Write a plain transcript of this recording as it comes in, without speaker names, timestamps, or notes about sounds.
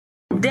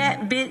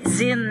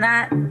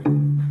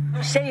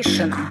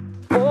de-Benzinization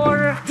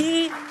or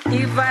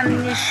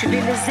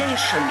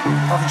de-Ivanishvilization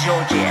of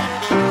Georgia.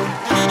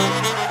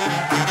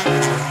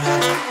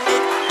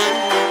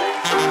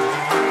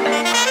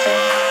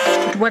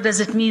 What does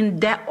it mean,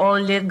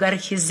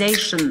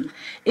 de-oligarchization?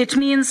 It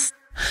means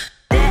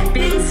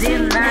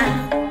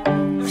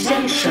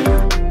de-Benzinization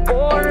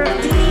or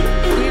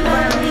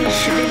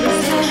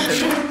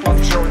de-Ivanishvilization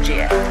of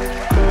Georgia.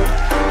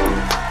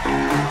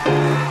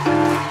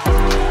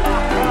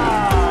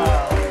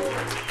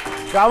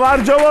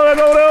 გამარჯობა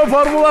მეგობრებო,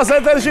 ფორმულას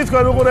ეთერში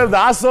თქვენ უყურებთ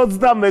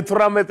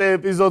 128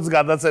 ეპიზოდს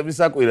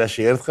გადაცემისა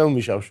კვირაში ერთხელ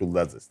მიშა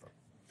მშვილდაძესთან.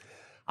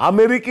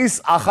 ამერიკის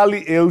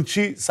ახალი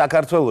ელჩი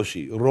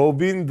საქართველოში,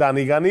 რობინ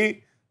დანიგანი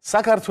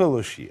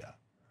საქართველოშია.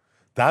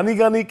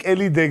 დანიგანი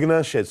კელი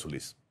დეგნანს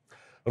შეცვლის.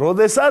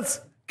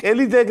 როდესაც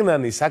კელი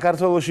დეგნანი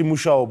საქართველოში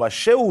მუშაობა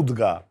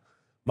შეუდგა,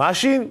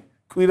 მაშინ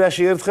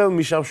კვირაში ერთხელ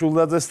მიშა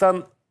მშვილდაძესთან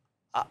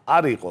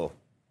არ იყო.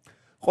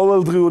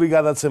 ყოველდღიური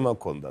გადაცემა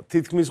ჰქონდა,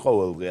 თითქმის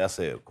ყოველდღე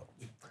ასე ერქვა.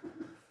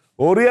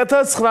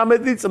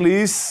 2019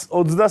 წლის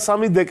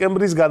 23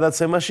 დეკემბრის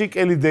გადაცემაში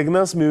კელი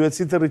დეგნანს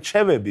მივეცით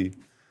რჩევები,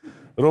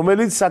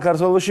 რომელიც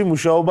საქართველოში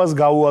მუშაობას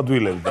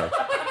გაუადვილებდა.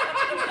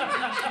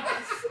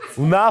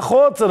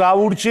 ვნახოთ, რა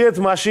ურჩიეთ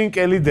მაშინ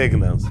კელი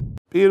დეგნანს.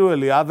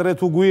 პირველი, ადრე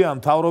თუ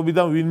გვიან,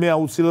 მთავრობიდან ვინმე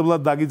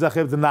აუცილებლად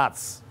დაგიძახებთ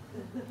ნაცს.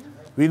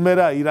 ვინმე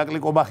რა, ირაკლი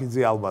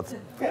კობახიძე ალბათ.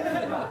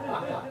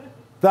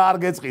 და არ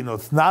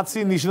გეწყინოთ,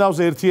 ნაცი ნიშნავს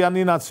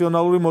ერთიანი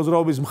ნაციონალური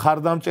მოძრაობის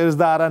მხარდამჭერს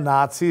და არა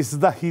ნაცის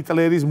და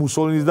ჰიტლერის,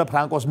 მუსოლინის და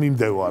ფრანკოს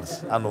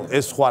მიმდევარს. ანუ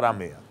ეს სხვა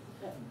რამეა.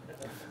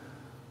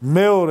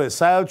 მეორე,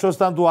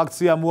 საელჩოსთან თუ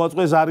აქცია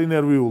მოაწყვეს არ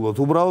ინერვიულოთ,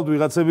 უბრალოდ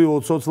ვიღაცები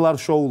 20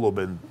 ლარს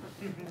შოულობენ.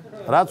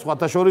 რაც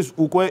სხვათა შორის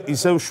უკვე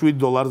ისევ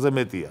 $7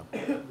 მეტია.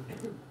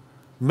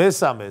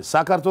 მესამე,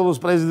 საქართველოს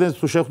პრეზიდენტს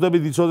თუ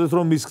შეხვდებით, იცოდეთ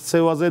რომ მის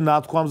ქცევაზე,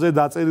 ნათქვამზე,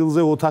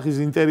 დაწერილზე, ოთახის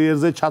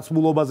ინტერიერზე,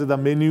 ჩაცმულობაზე და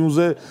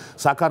მენიუზე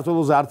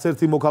საქართველოს არც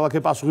ერთი მოქალაქე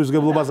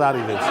პასუხისმგებლობას არ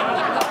იღებს.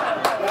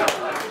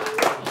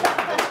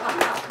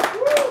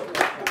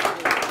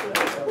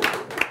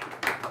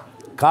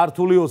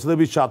 ქართული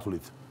ოცნების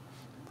ჩათვლით.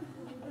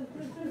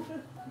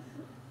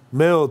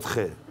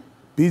 მეოთხე,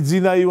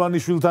 ბიძინა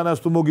ივანიშვილთანაც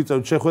თუ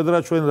მოგიწევთ შეხვედრა,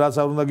 ჩვენ რაც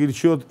არ უნდა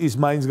გირჩიოთ, ის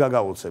მაინც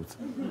გაგავოცებთ.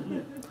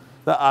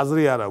 და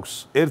აზრი არ აქვს.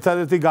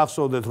 ერთადერთი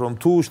გახსოვდეთ, რომ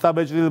თუ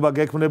შტაბ-ეჭრილება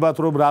გექმნებათ,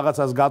 რომ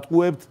რაღაცას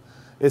გატყუებთ,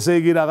 ესე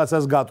იგი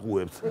რაღაცას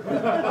გატყუებთ.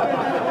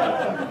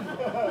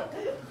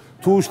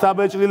 თუ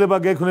შტაბ-ეჭრილება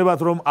გექმნებათ,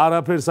 რომ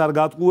არაფერს არ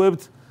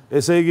გატყუებთ,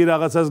 ესე იგი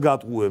რაღაცას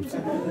გატყუებთ.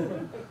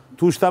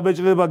 თუ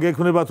შტაბ-ეჭრილება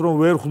გექმნებათ, რომ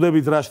ვერ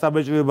ხვდებით რა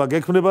შტაბ-ეჭრილება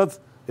გექმნებათ,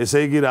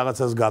 ესე იგი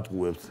რაღაცას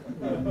გატყუებთ.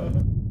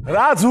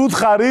 რაც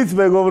უთხარით,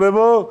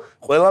 მეგობრებო,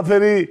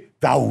 ყველაფერი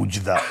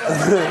დაუჯდა.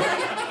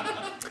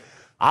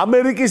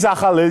 ამერიკის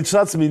ახალ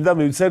ელჩსაც მინდა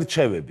მივცე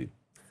რჩევები.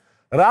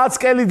 რაც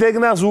კელი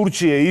დეგნანს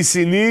ურჩიე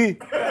ისინი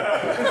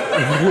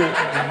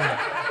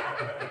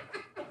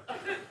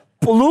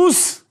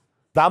პლუს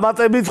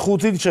დამატებით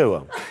 5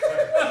 რჩევა.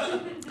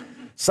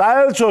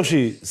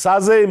 საელჩოში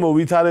საზეიმო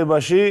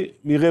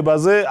ვითარებაში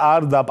მიღებაზე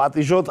არ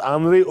დაპატიჟოთ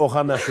ანრი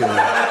ოხანაშვილი.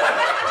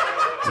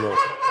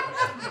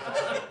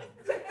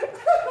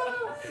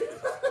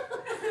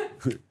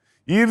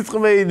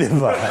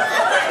 ირწყმეინება.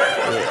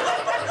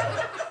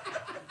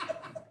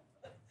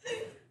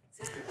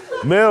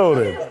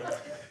 მეორე,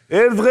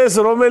 ერთ დღეს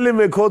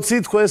რომელიმე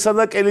კოცი თქვენსა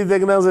და კელი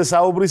დეგნანზე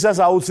საუბრისას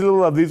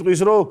აუცილებლად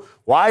იტყვის, რომ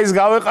ვაის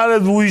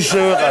გავეყარეთ, ლუის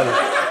შევეყარეთ.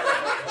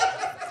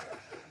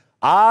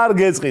 არ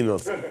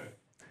გეწყინოთ.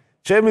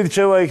 ჩემი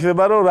რჩევა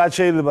იქნება, რომ რაც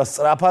შეიძლება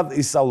სწრაფად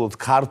ისწავლოთ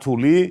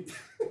ქართული,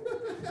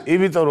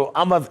 იმიტომ რომ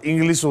ამათ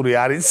ინგლისური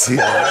არ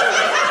იციან.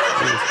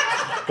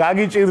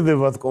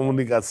 გაგიჭირდებათ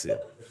კომუნიკაცია.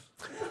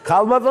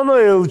 ქალბატონო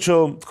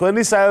ელჩო,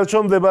 თქვენი საელჩო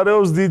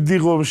მდებარეობს დიდ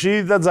დიღომში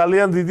და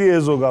ძალიან დიდი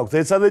ეზო გაქვთ.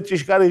 ეცადე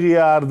ჭიშკარი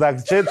ღია არ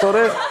დაგჭეთ,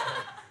 თორე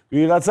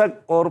ვიღაცა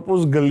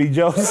კორპუს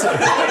გლიჯავს.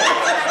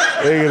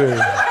 ეგრევე.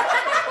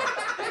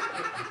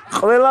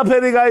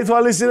 ყველაფერი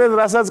გაითვალისწინეთ,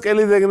 რასაც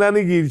კელი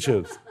დეგნანი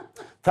გირჩევთ.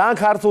 თან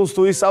ქართულს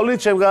თუ ისწავლით,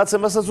 ჩემ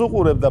გადაცემასაც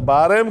უყურებ და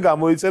ბარემ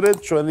გამოიწერეთ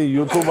ჩვენი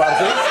YouTube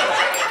არხი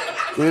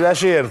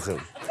კვირაში ერთხელ.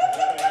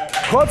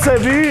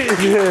 ხოცები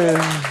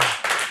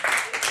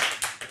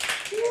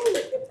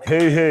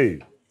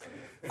ჰეი.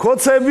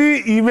 კოცები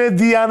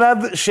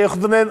იმედიანად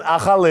შეხვდნენ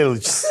ახალ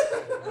ელჩს.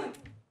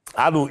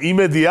 ანუ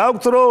იმედი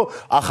აქვთ, რომ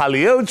ახალი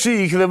ელჩი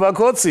იქნება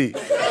კოცი.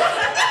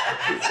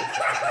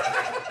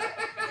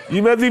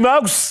 იმედი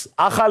მაქვს,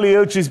 ახალი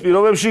ელჩის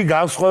პირობებში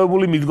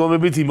განსხვავებული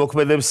მიდგომებით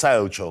იმოქმედებს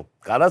საელჩო.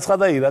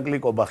 განაცხადა ირაკლი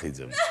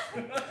კობახიძემ.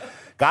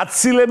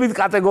 გაცილებით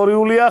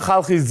კატეგორიულია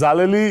ხალხის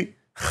ძალელი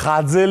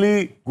ხაძელი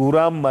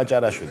გურამ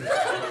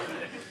მაჭარაშვილი.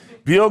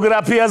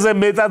 ბიოგრაფიაზე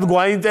მეტად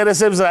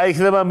გვაინტერესებს რა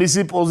იქნება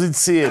მისი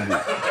პოზიციები.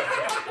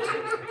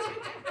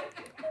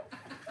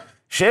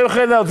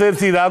 შევხედავთ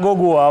ერთი რა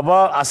გოგოა, აბა,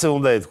 ასე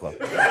უნდა ეთქვა.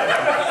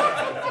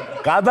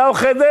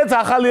 გადავხედეთ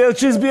ახალი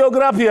ელჩის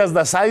ბიოგრაფიას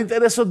და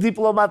საინტერესო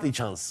დიპლომატი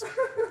ჩანს.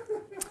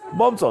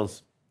 მომწონს.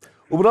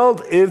 უბრალოდ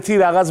ერთი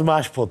რაღაც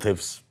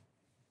მაშფოთებს.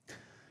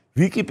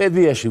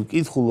 ვიკიპედიაში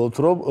ვკითხულობთ,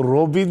 რომ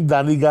რობინ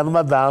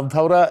დანიგანმა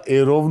დაამთავრა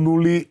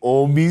ეროვნული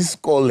ომის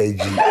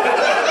კოლეჯი.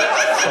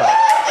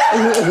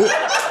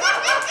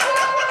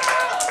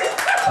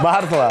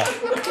 მართლა.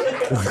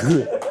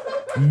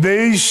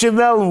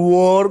 National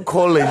War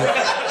College.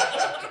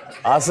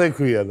 ასე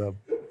ქვია და.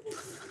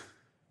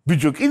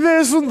 ბიჭო, კიდე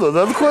ეს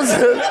უნდა თქვას.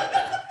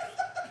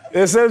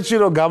 ეს ერთში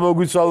რომ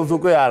გამოგვიცვალოთ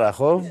უკვე არა,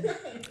 ხო?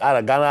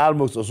 არა, განა არ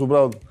მოგწონს,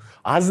 უბრალოდ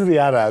აზრი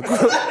არა აქვს.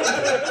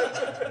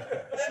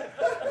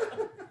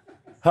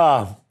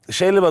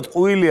 შეიძლება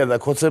ტყუილია და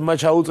ქოცებმა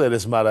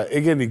ჩაუწერეს, მაგრამ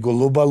ეგენი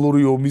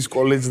გლობალური ომის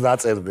კოლეჯს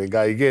დაწერდნენ,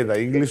 გაიგე და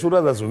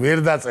ინგლისურადაც ვერ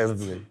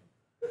დაწერდნენ.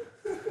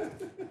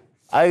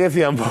 აი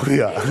ეგეთი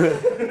ამბავია.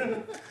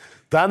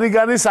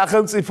 დანიგანი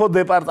სახელმწიფო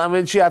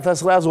დეპარტამენტში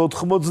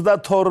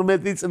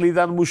 1992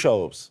 წლიდან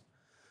მუშაობს.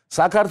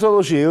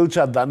 საქართველოში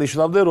ელჩად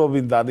დანიშნავდა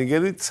რობინ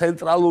დანიგანი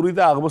ცენტრალური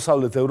და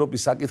აღმოსავლეთ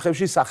ევროპის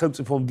საკითხებში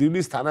სახელმწიფო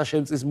მდივნის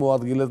თანაშემწის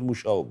მოადგილედ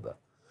მუშაობდა.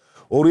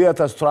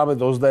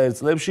 2018-21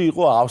 წლებში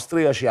იყო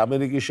ავსტრიაში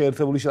ამერიკის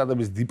შეერთებული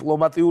შტატების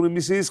დიპლომატიური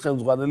მისიის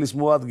ხელმძღვანელის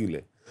მოადგილე.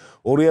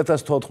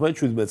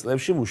 2014-17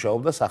 წლებში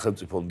მუშაობდა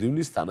სახელმწიფო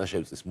მდივნის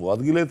თანაშემწის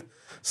მოადგილედ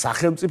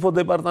სახელმწიფო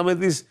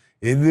დეპარტამენტის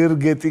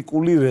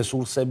ენერგეტიკული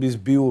რესურსების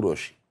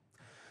ბიუროში.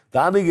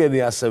 დანიგანი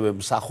ასევე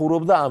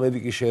მსახურობდა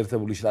ამერიკის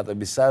შეერთებული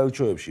შტატების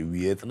საელჩოებში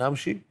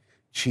ვიეტნამში,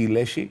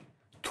 ჩილეში,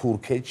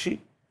 თურქეთში,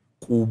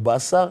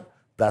 კუბასა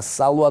და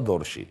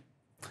სალვადორში.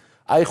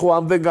 აი ხო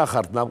ამდენ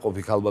გახართ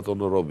ნამყოფი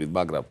ქალბატონო რობინ,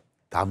 მაგრამ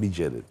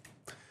დამიჯერეთ.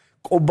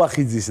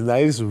 კობახიძის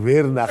ნაირს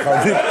ვერ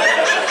ნახავდით.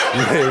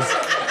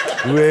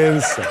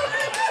 ვერსა.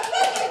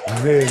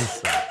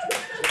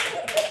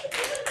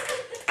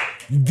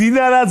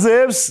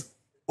 დინარაძეებს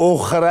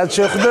ოხრად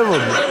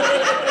შეხვდებოდი.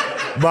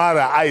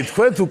 მაგრამ აი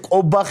თქვენ თუ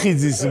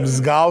კობახიძის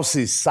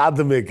მსგავსი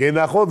სადმე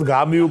გენახოთ,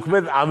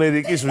 გამიუქმეთ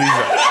ამერიკის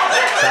ვიზა.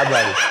 სად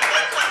არის?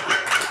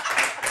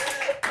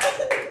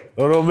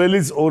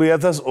 რომელიც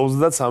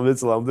 2033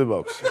 წლამდე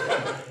მაქვს.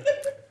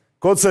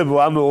 კოცებო,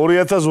 ანუ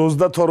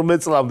 2032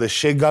 წლამდე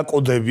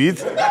შეგაკოდებით.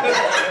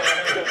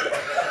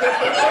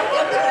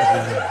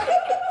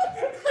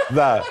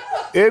 და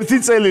ერთი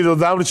წელი რო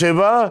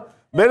დამრჩება,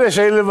 მე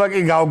შეიძლება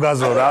კი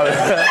გავგაზო რა.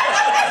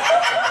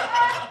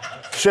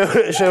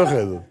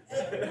 შევხედო.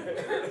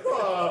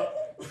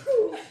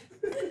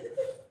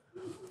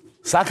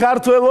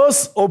 საქართველოს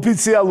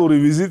ოფიციალური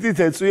ვიზიტით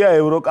ეწვია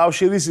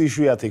ევროკავშირის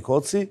იშვიათი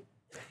ქოცი,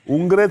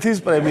 უნგრეთის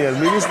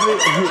პრემიერ-მინისტრი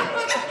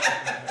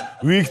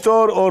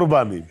ვიქტორ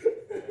ორბანი.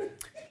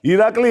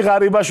 ირაკლი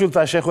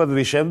ღარიბაშვილთან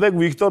შეხვედრის შემდეგ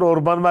ვიქტორ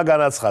ორბანმა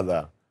განაცხადა: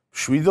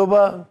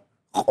 მშვიდობა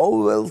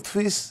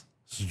ყოველთვის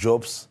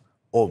სჯობს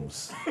ომს.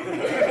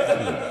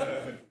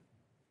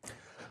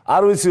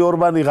 არ ვიცი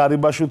ორბანი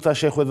ღარიბაშვილთან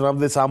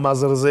შეხვედრამდეც ამ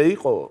აზრზე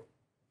იყო,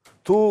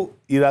 თუ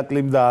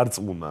ირაკლიმ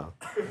დაარწმუნა.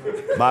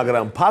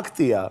 მაგრამ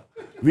ფაქტია,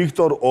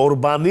 ვიქტორ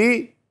ორბანი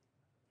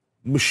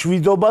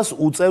მშვიდობას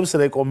უწევს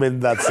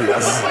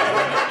რეკომენდაციას.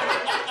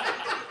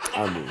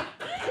 ანუ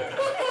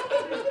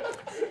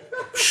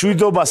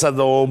მშვიდობასა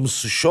და ომს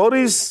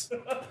შორის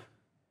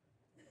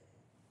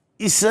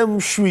ისე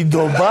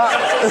მშვიდობა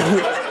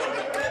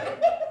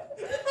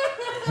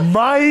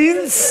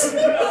მაინც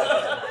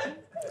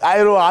აი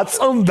რო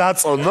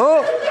აწონ-დაწონო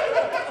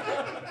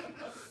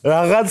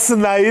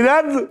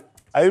რაღაცნაირად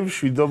აი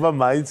მშვიდობა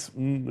მაინც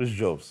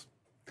სჯობს.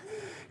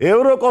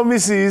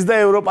 ევროკომისიის და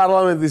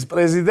ევროპარლამენტის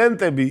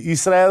პრეზიდენტები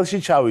ისრაელში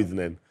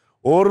ჩავიდნენ.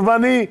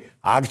 ორბანი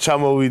აქ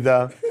ჩამოვიდა,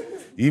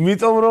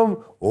 იმიტომ რომ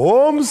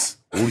ომს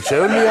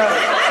ურჩევნია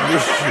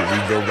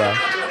მშვიდობა.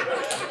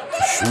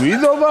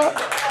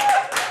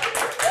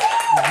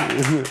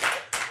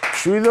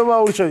 მშვიდობა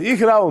ურჩევნია. იქ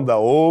რა უნდა?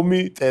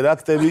 ომი,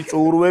 ტერაქტები,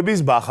 ჭურვების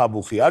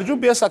ბახაბუხი. არ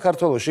ჯობია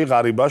საქართველოში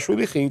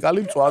ღარიბაშვილი,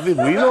 ხინკალი, მწვადი,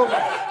 ღვინო,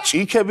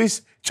 ჭიქების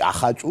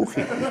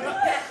ჭახაჭუხი.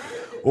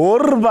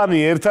 ორბანი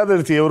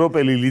ერთადერთი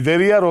ევროპელი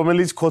ლიდერია,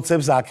 რომელიც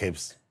ქოცებს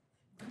აქებს.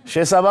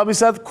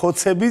 შესაბამისად,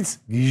 ქოცებიც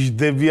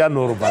გიждდებიან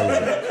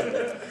ორბანზე.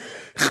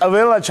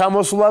 ყველა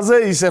ჩამოსვლაზე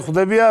ისე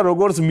ხვდებიან,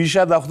 როგორც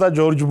მიშა დახვდა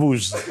ჯორჯ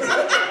ბუშს.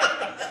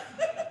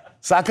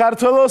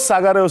 საქართველოს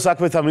საგარეო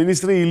საქმეთა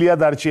მინისტრი ილია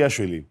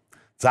დარჩიაშვილი.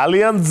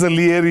 ძალიან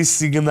ძლიერი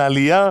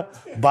სიგნალია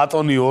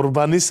ბატონი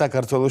ორბანის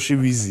საქართველოში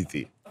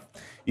ვიზიტი.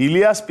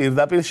 ილიას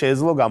პირდაპირ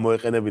შეეძლო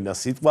გამოეყენებინა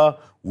სიტყვა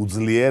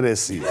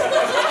უძლიერესი.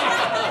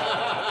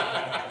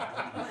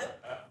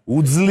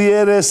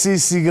 უძლიერესი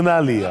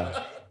სიგნალია.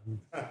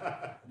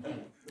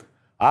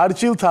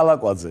 არჩილ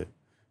თალაკვაძე.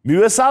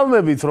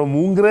 მივესალმებით, რომ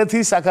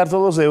უნგრეთი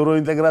საქართველოს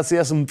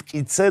ევროინტეგრაციას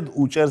მტკიცედ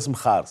უჭერს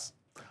მხარს.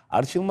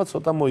 არჩილმა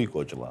ცოტა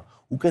მოიკოჭლა.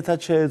 უკეთად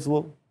შეეძლო.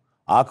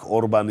 აქ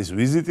ორბანის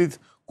ვიზიტით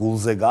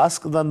გულზე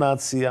გასკდა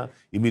ნაცია,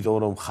 იმიტომ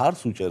რომ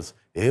მხარს უჭერს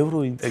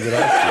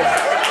ევროინტეგრაციას.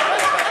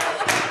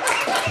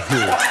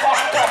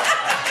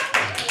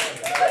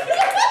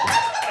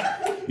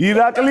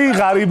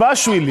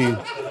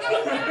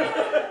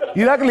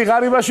 ირაკლი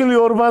ღარიბაშვილი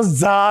ორბანს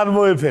ძალიან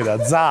მოეფერა,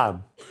 ძალიან.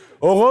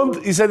 ოღონდ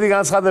ისეთი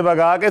განცხადება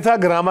გააკეთა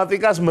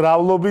გრამატიკას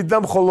მრავლობით და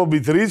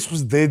მხოლობით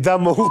რიცხვს დედა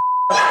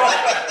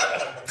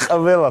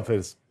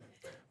ყველაფერს.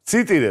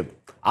 ციტირებ,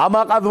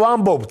 ამაყად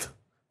ვამბობთ,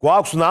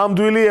 გვაქვს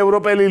ნამდვილი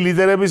ევროპელი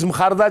ლიდერების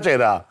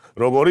მხარდაჭერა,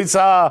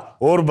 როგორიცაა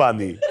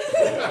ორბანი.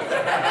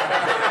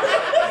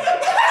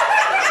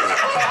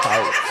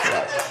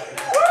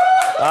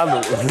 ანუ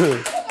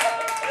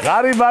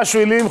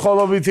ღარიბაშვილი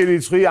მხოლობითი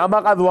რიცხვი,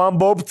 ამაყად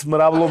ვამბობთ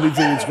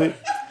მრავლობითი რიცხვი.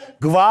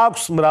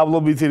 გვაქვს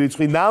მრავლობითი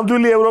რიცხვი,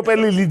 ნამდვილი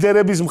ევროპელი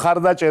ლიდერების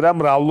მხარდაჭერა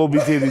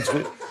მრავლობითი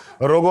რიცხვი,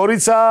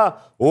 როგორიცაა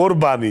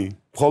ორბანი,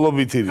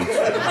 მხოლობითი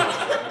რიცხვი.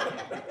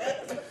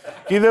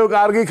 კიდევ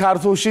კარგი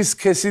ქართულში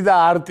სქესი და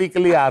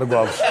არტიკლი არ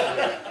გვაქვს.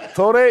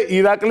 თორე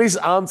ირაკლის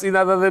ამ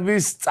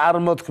წინადადების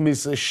წარმოთქმის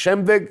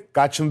შემდეგ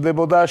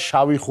გაჩნდებოდა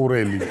შავი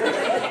ხურელი.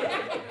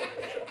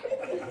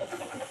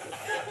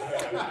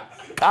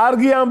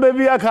 კარგი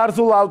ამბებია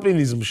ქართულ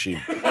ალპინიზმში.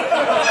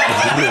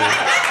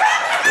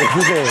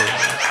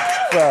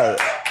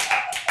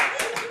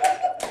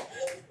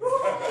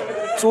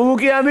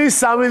 წულუკიანის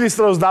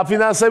სამინისტროს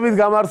დაფინანსებით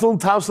გამართულ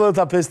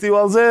თამსვლელთა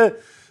ფესტივალზე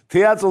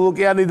თეა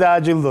წულუკიანი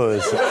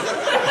დააჯილდოეს.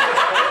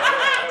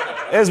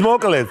 ეს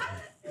მოკლედ.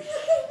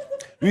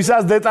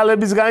 ვისაც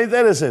დეტალების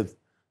გაინტერესებთ,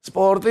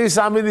 სპორტის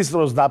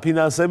სამინისტროს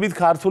დაფინანსებით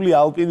ქართული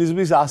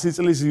ალპინიზმის 100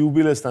 წლის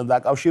იუბილესთან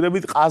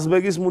დაკავშირებით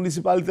ყაზბეგის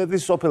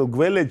მუნიციპალიტეტის სოფელ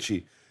გველეთში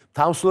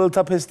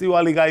თამსვლელთა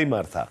ფესტივალი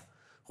გაიმართა.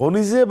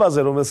 ღონისძიებაზე,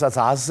 რომელსაც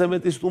 100-ზე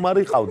მეტი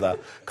სტუმარი ყავდა,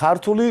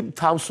 ქართული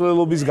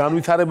თამსვლელობის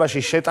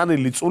განვითარებაში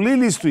შეტანილი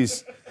წვლილისთვის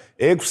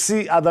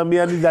 6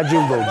 ადამიანი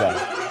დაჯილდოვდა.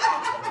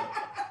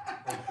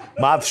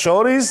 მათ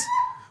შორის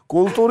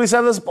კულტურისა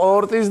და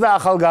სპორტის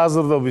და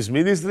ახალგაზრდობის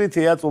მინისტრი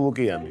თეა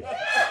წულუკიანი.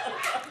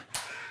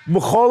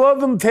 მხოლოდ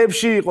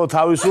მთებში იყო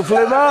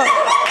თავისუფლება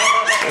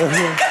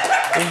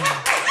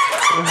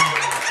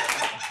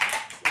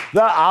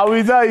და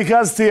ავიდა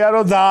იქაც თეა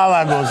რომ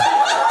დაალაგოს.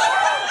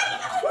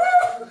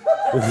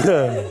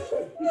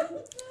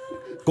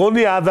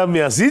 გონი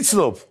ადამიანს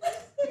იცნობ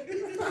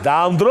და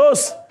ამ დროს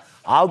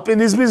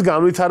ალპინიზმის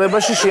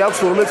განვითარებაში შეაქვს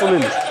თურმე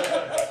წვლილი.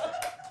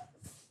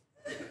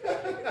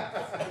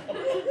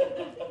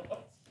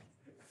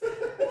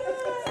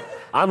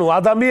 ანუ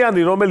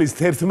ადამიანი, რომელიც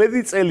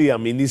 11 წელია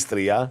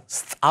მინისტრია,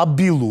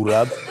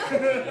 სტაბილურად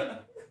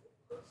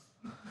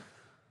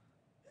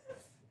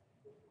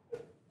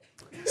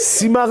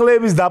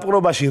სიმაღლეების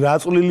დაპყრობაში რა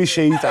წვლილი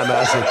შეიტანა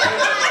ასეთი.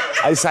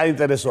 აი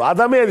საინტერესო.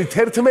 ადამიანი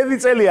 11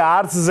 წელია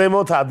არც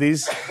ზემოთ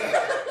ადის,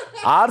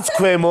 არც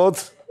ქვემოთ.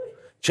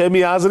 ჩემი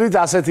აზრით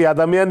ასეთი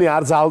ადამიანი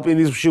არც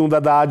ალპინიზმში უნდა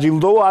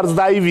დააჯილდოო, არც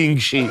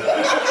დაივინგში.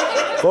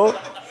 ხო?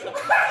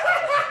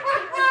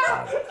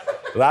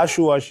 რა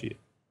შუაშია?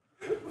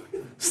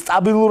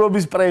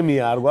 სტაბილურობის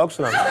პრემია არ გვაქვს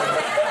რა?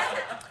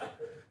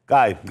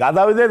 კაი,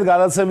 გადავიდეთ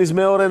გადაცემის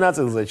მეორე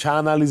ნაწილზე,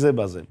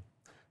 ჩაანალიზებაზე.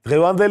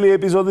 დღევანდელი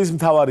ეპიზოდის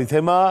მთავარი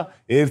თემაა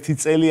ერთი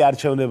წელი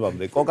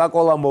არჩევნებამდე.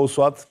 კოკა-კოლა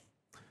მოვსვათ.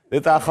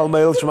 ნეტა ახალმა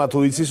ელჩმა თუ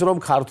იცის რომ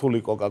ქართული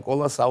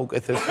კოკა-კოლა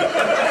საუკეთესოა.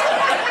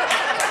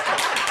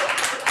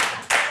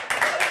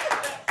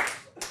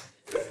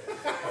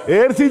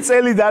 ერთი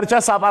წელი დარჩა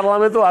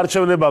საპარლამენტო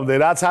არჩევნებამდე,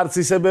 რაც არც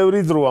ისე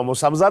ბევრი დროა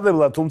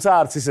მოსამზადებლად, თუმცა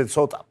არც ისე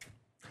ცოტა.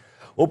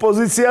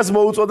 ოპოზიციას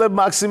მოუწოდებ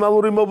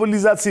მაქსიმალური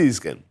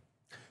მობილიზაციისკენ.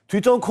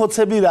 თვითონ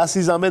ქოცები რას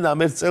იზამენ ამ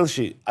ერთ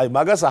წელში? აი,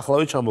 მაგას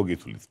ახლავე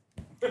ჩამოგითვლით.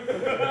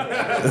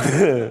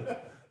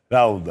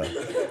 რა უნდა?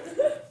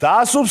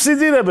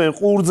 დაასუბსიდირებენ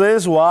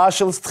ყურძენს,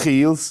 ვაშლს,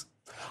 თხილს.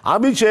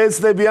 ამით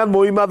შეეცდებიან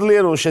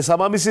მოიმადლიერონ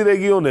შესაბამისი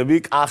რეგიონები,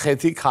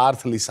 კახეთი,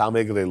 ქართლი,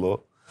 სამეგრელო.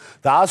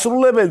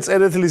 დაასრულებენ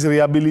წერეთლის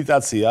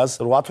რეაბილიტაციას,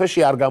 8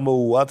 თვეში არ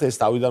გამოუვათ, ეს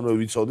თავიდანვე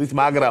ვიცოდით,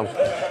 მაგრამ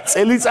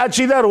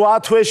წელიწადში და 8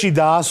 თვეში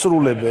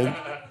დაასრულებენ.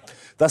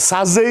 და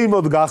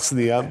საზეიმოდ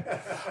გახსნიან,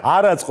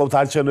 არ აწყობთ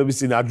არჩევნების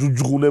წინ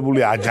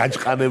აჯუჯღუნებული,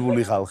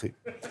 აჯაჭყანებული ხალხი.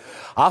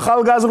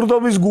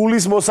 ახალგაზრდობის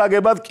გულის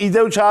მოსაგებად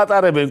კიდევ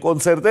ჩაატარებენ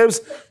კონცერტებს,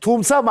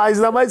 თუმცა მაინც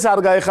და მაინც არ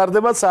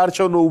გაეხარდებათ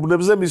საარჩევნო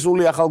უბნებზე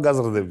მისული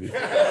ახალგაზრდები.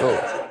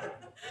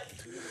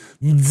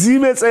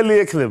 მძიმე წელი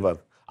ექნებათ.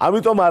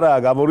 ამიტომ არაა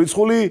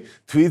გამორიცხული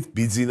თვით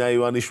ბიძინა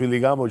ივანიშვილი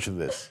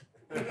გამოჩნდეს.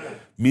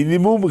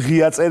 მინიმუმ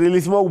ღია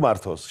წერილით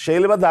მოგმართოს,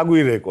 შეიძლება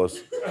დაგვირეკოს.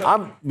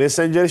 ამ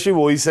მესენჯერში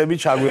ვოისები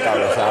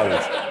ჩაგვიყავოს, არ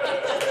ვიცი.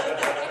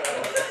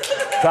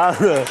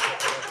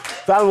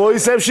 თან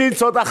ვოისებში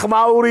ცოტა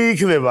ხმაური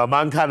იქნება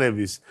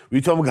მანქანების,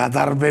 ვითომ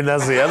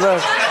გადარბენაზეა და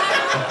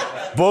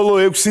ბოლო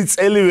 6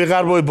 წელი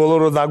ვეღარ ბოლო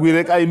რო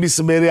დაგვირეკა, იმის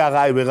მერე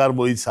აღარ ვეღარ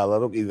მოიცალა,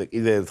 რომ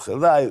კიდე ერთხელ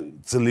და აი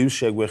ძლივს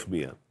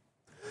შეგვეხმიან.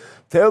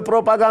 თელ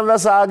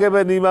პროპაგანდას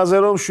ააგებენ იმაზე,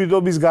 რომ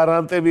მშვიდობის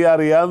გარანტები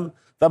არიან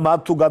და მათ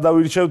თუ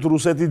გადავირჩევთ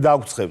რუსეთი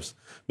დაგვრცხებს.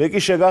 მე კი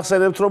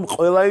შეგახსენებთ, რომ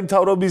ყველა იმ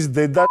მთავრობის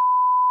დედა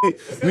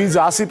ვინც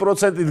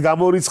 100%-ით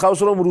გამორიცხავს,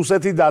 რომ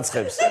რუსეთი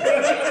დაცხებს.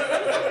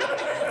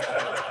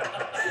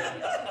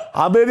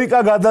 ამერიკა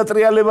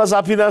გადატრიალებას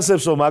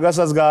აფინანსებსო,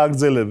 მაგასაც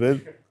გააგრძელებენ.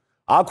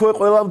 აქვე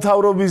ყველა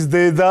მთავრობის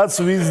დედაც,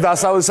 ვინც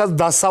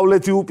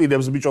დასავლეთი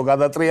უპირებს ბიჭო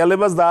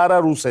გადატრიალებას და არა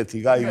რუსეთი,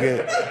 გაიგე?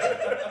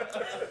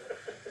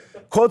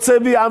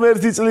 ქოცები ამ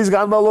ერთი წლის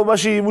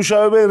განმავლობაში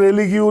იმუშავებენ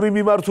რელიგიური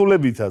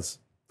მიმართულებითაც.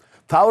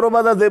 მთავრობა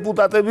და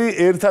დეპუტატები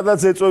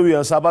ერთადაც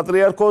ეწევიან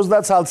საპატრიარქოს და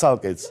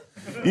ცალცალკეც.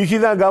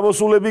 იქიდან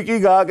გამოსულები კი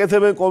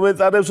გააკეთებენ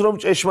კომენტარებს, რომ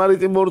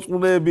ჭეშმარიტი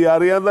მორწმუნეები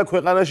არიან და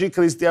ქვეყანაში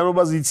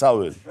ქრისტიანობას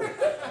იცავენ.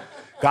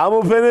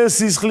 გამოფენენ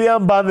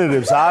სისხლიან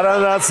ბანერებს, არა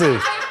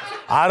ნაცებს,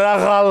 არა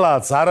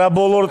ღალატს, არა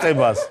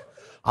ბოლორტებას.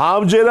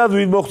 ამჯერად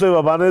ვინ მოხდება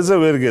ბანერზე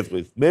ვერ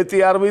გეტყვით. მეტი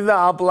არ მინდა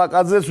ამ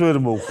პლაკატზეც ვერ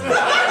მოვხდე.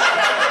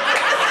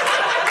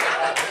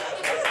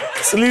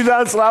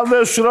 წლიდან წლამდე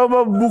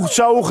შრომა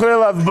მუხჩა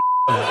უხრელად.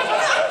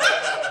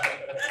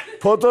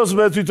 ფოტოს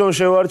მე თვითონ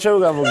შევარჩევ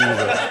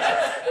გამოგიძა.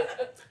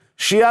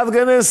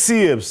 შეადგენენ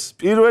სიებს.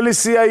 პირველი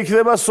სია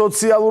იქნება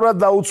სოციალურად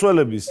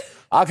დაუცველების.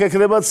 აქ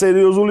ექნება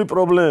სერიოზული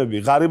პრობლემები.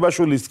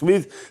 ღარიბაშვილის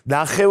თქმით,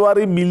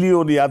 9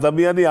 მილიონი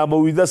ადამიანი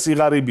ამოვიდა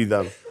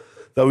სიღარიბიდან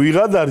და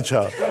ვიღა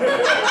დარჩა.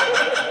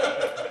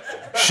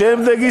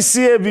 შემდეგი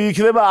სიები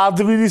იქნება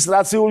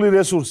ადმინისტრაციული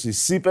რესურსი,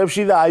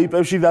 სიპებში და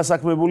აიპებში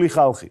დასაქმებული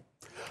ხალხი.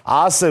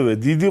 ასევე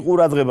დიდი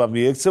ყურადღება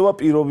მიექცევა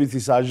პირობითი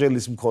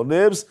საჟელის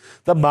მქონეებს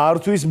და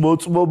მართვის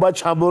მოწმობა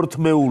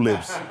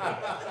ჩამორთმეულებს.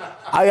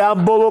 აი ამ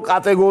ბოლო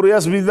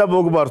კატეგორიას მინდა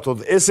მოგმართოთ.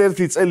 ეს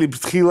ერთი წელი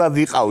ფრთხილად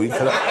იყავით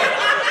რა.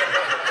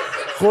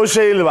 ხო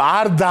შეიძლება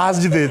არ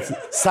დაждდეთ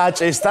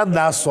საჭესთან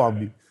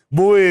დასვამი.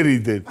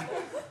 მოერიდეთ.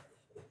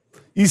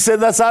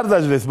 ისედაც არ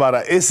დაждდეთ,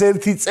 მაგრამ ეს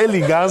ერთი წელი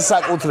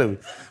განსაკუთრებით.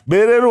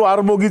 მერე რო არ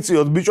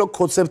მოგიწიოთ ბიჭო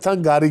ქოცებთან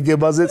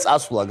გარიგებაზე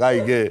წასვლა,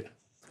 გაიგე?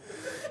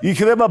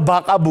 იქნება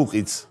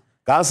ბაყაბუყიც.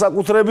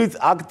 განსაკუთრებით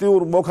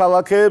აქტიურ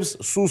მოქალაქეებს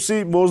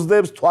სუსი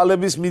მოზდებს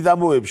თვალების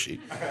მიდამოებში.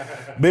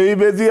 მე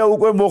იმედია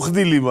უკვე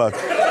მოხდილი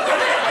მაქვს.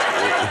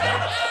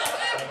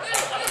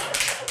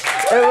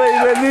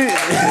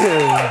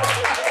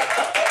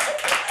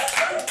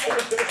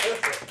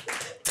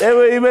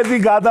 იმედი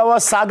გადავა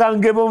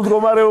საგანგებო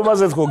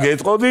მდგომარეობაზე თქო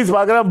გეტყოდით,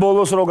 მაგრამ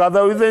ბოლოს რო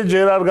გადავიდნენ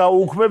ჯერ არ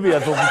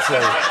გაუუქმებიათ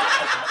ოფიციალურად.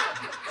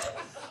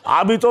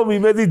 ამიტომ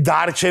იმედი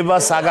დარჩება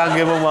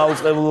საგანგებო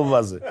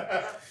მაუწყებლობაზე.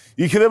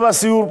 იქნება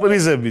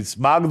სიურპრიზებიც.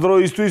 მაგ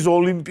დროისთვის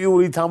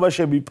ოლიმპიური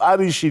თამაშები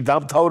პარიზში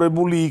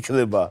დამთავრებული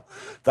იქნება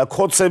და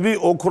ქოცები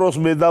ოქროს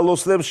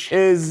მედალოსნებს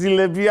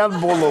შეეძილებიან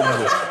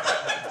ბოლომდე.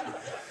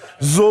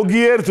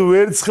 ზოგიერთ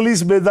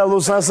ვერცხლის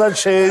მედალოსანსაც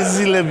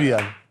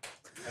შეეძილებიან.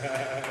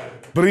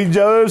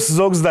 ბრინჯაოებს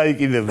ზოგს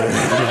დაიკიდებენ.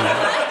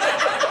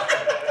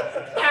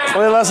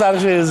 ყველას არ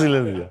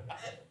შეეძილებიან.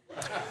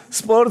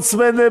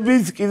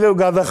 სპორტსმენებით კიდევ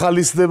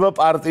გადახალისდება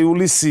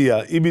პარტიული სია,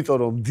 იმიტომ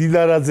რომ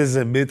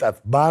დიდარაძეზე მეტად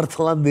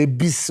მართლა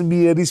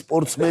ნებისმიერი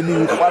სპორტსმენი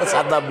უყვარს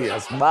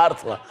ადამიანს,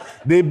 მართლა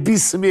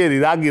ნებისმიერი,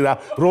 რა,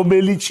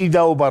 რომელი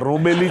ჭიდაობა,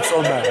 რომელი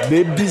წონა,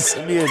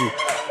 ნებისმიერი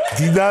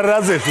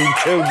დიდარაძეს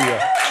ურჩევნია.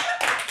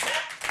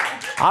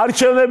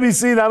 არჩევნების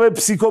წინ ამე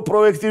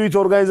ფსიქოპროექტივით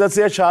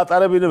ორგანიზაცია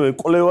ჩაატარებინებენ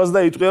კვლევას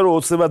და იტყვიან, რომ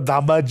ოცნება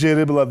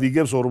დამაჯერებლად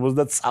იგებს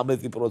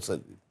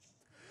 53%.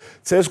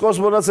 ცესკოს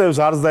მონაცემებს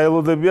არც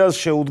დაელოდებიან,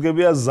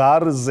 შეუდგებიან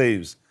ზარ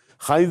ზეივს.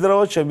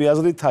 ხანიდრავად ჩემი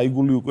აზრით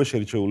თაიგული უკვე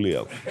შერჩეული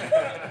აქვს.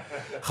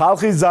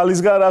 ხალხის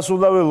ძალისგან რას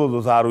უნდა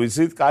ველოდოთ, არ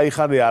ვიცით,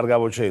 კაიხანი არ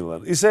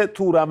გამოჩეილან. ისე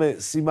თუ რამე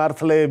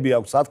სიმართლეები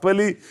აქვს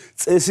სათქმელი,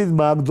 წესით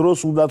მაგ დროს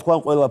უნდა თქვან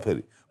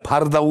ყველაფერი.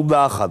 ფარდა უნდა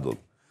ახადონ.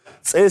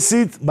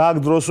 წესით მაგ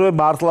დროსვე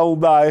მართლა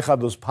უნდა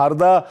აეხადოს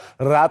ფარდა,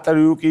 რა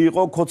ტრიუკი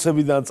იყო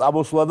ქოცებიდან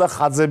წამოსვლა და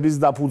ხაძების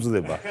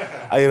დაფუძნება.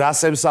 აი რას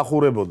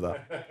ემსახურებოდა.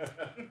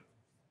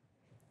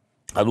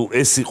 ანუ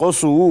ეს იყო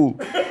სულ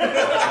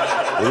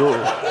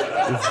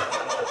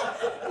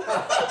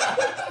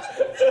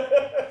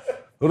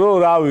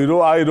რავი,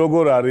 აი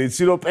როგორ არის,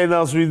 იცი რომ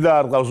პენალს ვინ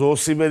დაარტყავს,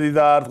 ოსიმენი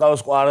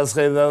დაარტყავს,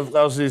 კვარაცხელი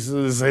დაარტყავს,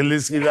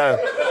 ზელინსკი და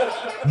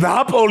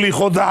ნაპოლი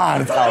ხო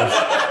დაარტყავს.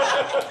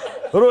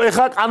 რომ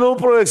ეხა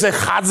კანონპროექტზე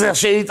ხაძე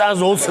შეიტანს,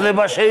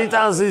 ოცნება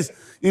შეიტანს,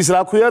 ის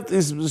რა ქვიათ,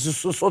 ის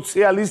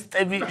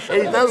სოციალისტები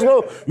შეიტანს, რომ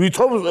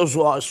ვითომ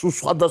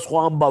სხვადასხვა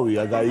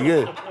ამბავია, გაიგე?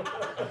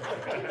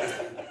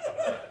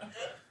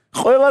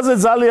 ყველაზე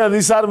ძალიან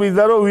ის არ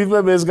მინდა რომ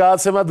ვინმე მეს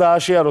გააცემა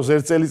დააშიაროს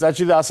ერთ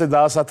წელიწადში და ასე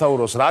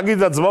დაასათაუროს. რა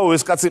გინდა ძმაო,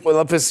 ეს კაცი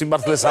ყველაფერს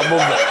სიმართლეს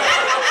ამბობდა.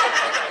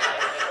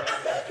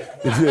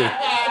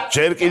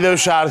 ჯერ კიდევ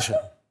შარშა.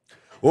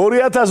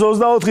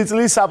 2024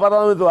 წლის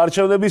საპარლამენტო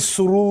არჩევნების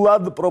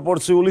სრულად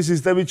პროპორციული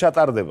სისტემით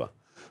ჩატარდება.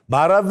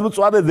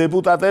 მარადმწვანე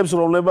დეპუტატებს,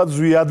 რომლებმაც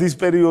ზვიადის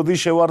პერიოდის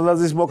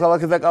შევარდნაძის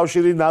მოქალაქეთა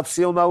კავშირი,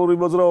 ნაციონალური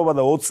მოძრაობა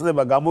და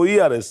ოცნება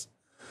გამოიარეს,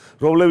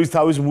 რომლებიც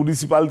თავის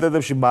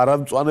მუნიციპალიტეტებში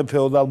მარადმწვანე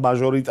ფეოდალ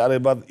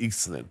მაჟორიტარებად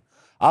იქცნენ.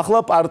 ახლა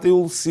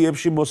პარტიულ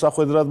სიებში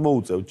მოსახვედრად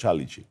მოუწევთ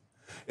ჩალიჩი.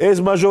 ეს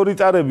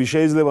მაჟორიტარები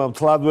შეიძლება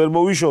მთლად ვერ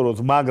მოვიშოროთ,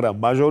 მაგრამ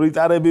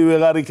მაჟორიტარები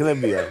ვეღარ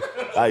იქნებიან.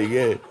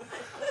 აიგე?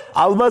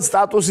 ალბათ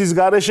სტატუსის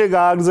გარეშე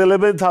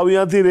გააგრძელებენ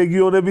თავიანთი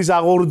რეგიონების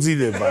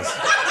აღორძინებას.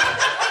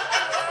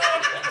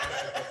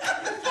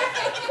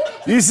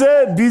 ისე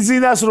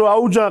ბიზნეს რო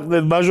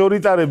აუჯანყდნენ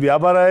მაჟორიტარები,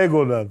 აბა რა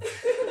ეგონან.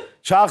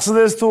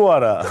 ჩახსნეს თუ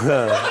არა?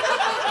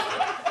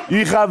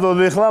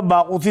 იხადონ ეხლა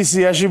მაყუთის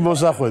სიაში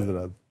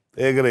მოსახვედრად.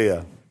 ეგრეა.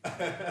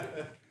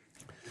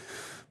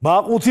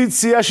 მაყუთით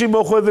სიაში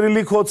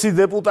მოხვედრილი ქოცი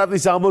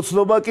დეპუტატის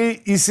ამოცნობა კი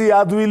ისი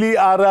ადვილი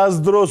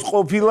არასდროს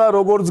ყოფილა,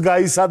 როგორც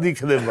გაისად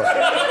იქნება.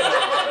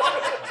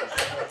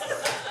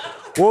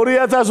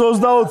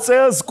 2020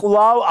 წელს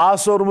კვლავ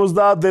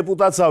 150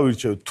 დეპუტატს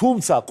ავირჩევთ,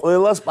 თუმცა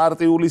ყველას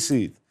პარტიული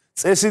სიით.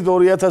 წესით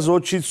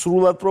 2020-ში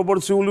სრულად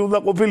პროპორციული უნდა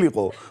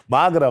ყოფილიყო,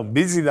 მაგრამ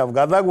ბიზნესამ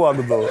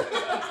გადაგვაგდო.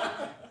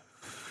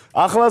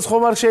 ახლაც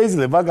ხომ არ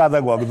შეიძლება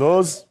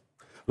გადაგვაგდოს?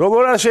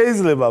 როგორ არ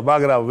შეიძლება,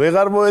 მაგრამ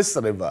ვეღარ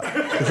მოესწრება.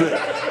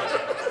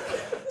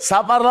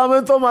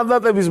 საპარლამენტო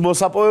მანდატების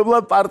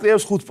მოსაპოვებლად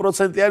პარტიებს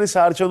 5%-იანი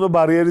საარჩევნო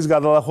ბარიერის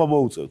გადალახვა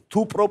მოუწევთ. თუ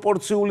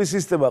პროპორციული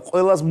სისტემა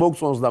ყველას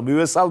მოგწონს და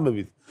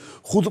მივესალმებით,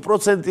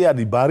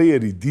 5%-იანი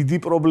ბარიერი დიდი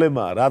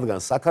პრობლემაა, რადგან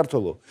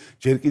საქართველო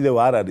ჯერ კიდევ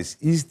არ არის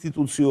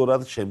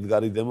ინსტიტუციურად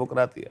შემდგარი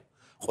დემოკრატია.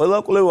 ყველა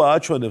კვლევა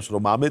აჩვენებს,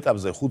 რომ ამ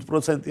ეტაპზე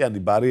 5%-იანი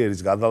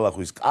ბარიერის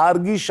გადალახვის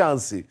კარგი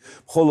შანსი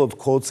მხოლოდ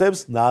ქოცებს,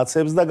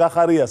 ნაცებს და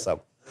გახარიას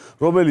აქვს,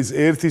 რომელიც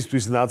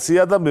ერთისთვის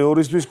ნაცია და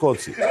მეორისთვის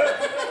ქოცი.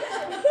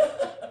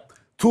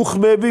 თუ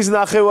ხმების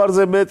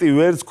ნახევარზე მეტი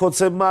ვერც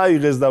ქოცებმა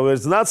აიღეს და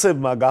ვერც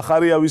ნაცებმა,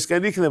 გახარია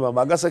ვისკენ იქნება,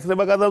 მაგას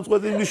ექნება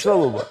გადამწყვეტი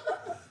მნიშვნელობა.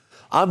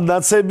 ან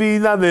ნაცები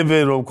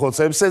ინანებენ, რომ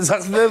ქოცებს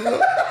ეძახდნენ,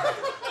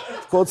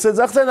 ქოცს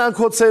ეძახდნენ, ან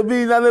ქოცები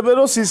ინანებენ,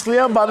 რომ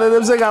სისხლიან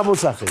ბანერებზე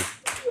გამოსახეს.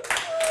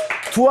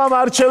 თუ ამ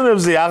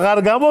არჩევნებზე აღარ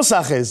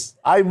გამოსახეს,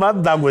 აი მან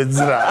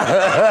დაგვეძრა.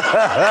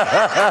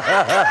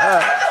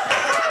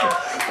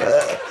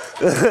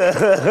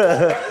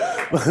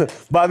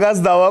 მაგას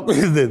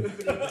დავაკვირდეთ.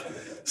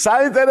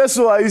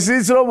 საინტერესოა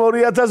ისიც, რომ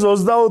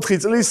 2024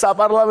 წლის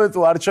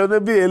საპარლამენტო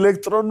არჩევნები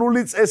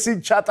ელექტრონული წესით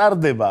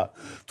ჩატარდება.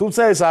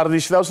 თუმცა ეს არ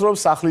ნიშნავს, რომ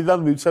სახლიდან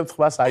მივცემთ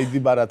ხმას ID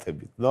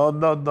ბარათებით. No.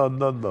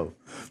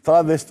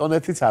 თვალ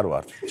ესტონეთიც არ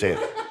ვართ, ჯერ.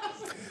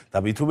 და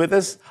მით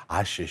უმეტეს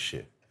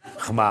აშშ.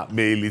 ხმა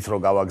მეილით რო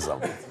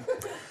გავაგზავნოთ.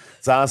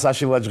 ძალიან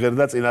საშინლად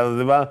ჟღერდა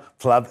წინადადება,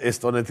 თვალ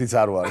ესტონეთიც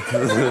არ ვართ.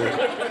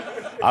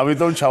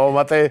 ამიტომ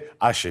ჩავამატე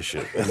აშშ.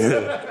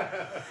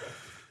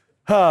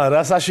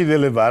 რა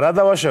საშინელება, რა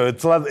დავაშავეთ,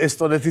 თვალ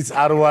ესტონეთიც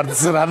არ ვართ,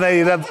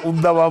 რანაირად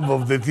უნდა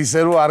ვამბობდეთ ისე,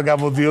 რომ არ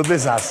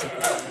გამოდიოდეს ასე.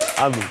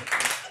 ანუ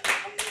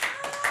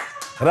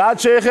რაც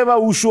შეეხება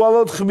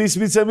უშუალოდ ხმის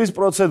მიცემის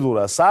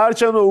პროცედურას,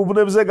 საარჩევნო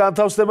უბნებზე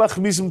განთავსდება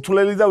ხმის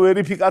მთვლელი და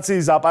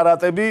ვერიფიკაციის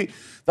აპარატები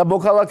და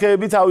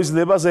მოქალაქეები თავის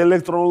ნებას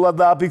ელექტრონულად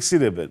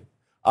დააფიქსირებენ.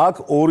 აქ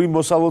ორი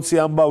მოსალოცი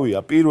ამბავია.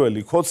 პირველი,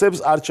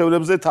 ქოცებს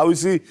არჩევნებზე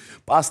თავისი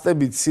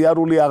პასტებით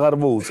სიარული აღარ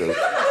მოუწევთ.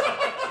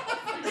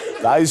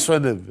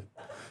 დაისვენებენ.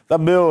 და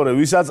მეორე,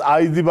 ვისაც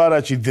ID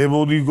ბარათში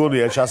დემონი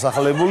გონია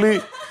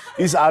ჩასახლებული,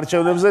 ის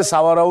არჩევნებზე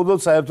სავარაუდოდ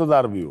საერთოდ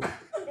არ მივა.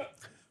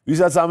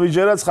 ვისაც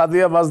ამიჯერა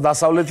ცხადია, მას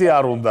დასავლეთი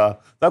არ უნდა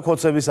და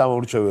ქოცების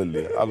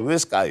ამორჩეველია. ანუ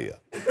ეს კაია.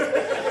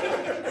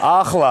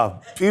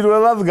 ახლა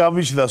პირველად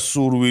გამიჩნდა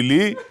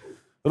სურვილი,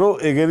 რომ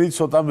ეგენი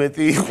ცოტა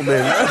მეტი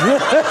იყვნენ.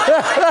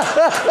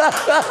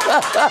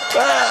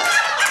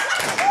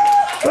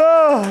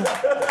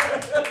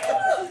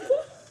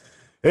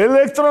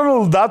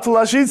 ელექტრონულ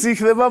დათვლაშიც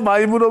იქნება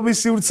მაიმუნობის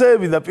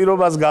სივრცეები და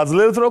პირობას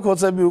გაძლევთ, რომ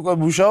ქოცები უკვე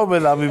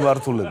მუშაობენ ამ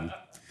მიმართულებით.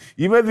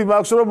 იმედი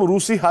მაქვს, რომ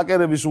რუსი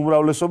ჰაკერების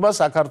უმრავლესობა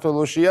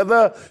საქართველოშია და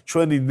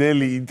ჩვენი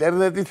ნელი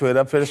ინტერნეტით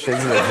ვერაფერს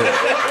შეძლება.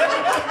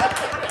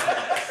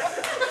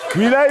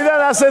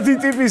 ვინაიდან ასეთი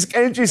ტიპის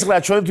კენჭისყრა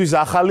ჩვენთვის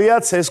ახალია,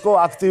 CESCO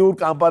აქტიურ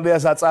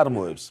კამპანიას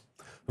აწარმოებს,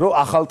 რომ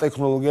ახალ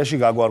ტექნოლოგიაში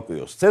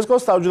გაგვარკვიოს.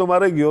 CESCO-ს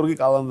თავმჯდომარე გიორგი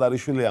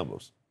კალანდარიშვილი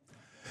ამბობს.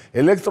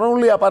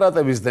 ელექტრონული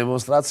აპარატების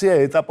დემონსტრაცია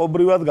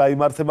ეტაპობრივად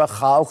გაიმართება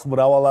ხალხ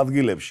მრავალ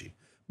ადგილებში,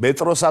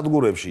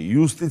 მეტროსადგურებში,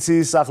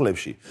 იუსტიციის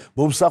სახლებში,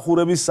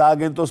 მომსახურების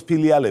სააგენტოს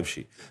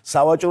ფილიალებში,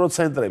 სავაჭრო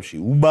ცენტრებში,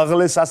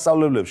 უმაღლეს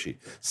სასწავლებლებში,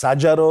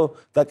 საჯარო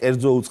და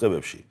კერძო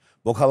უწყებებში.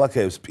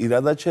 მოქალაქეებს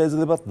პირადად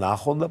შეეძლებათ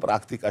ნახონ და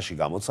პრაქტიკაში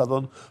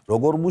გამოცადონ,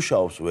 როგორ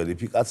მუშაობს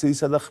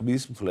ვერიფიკაციისა და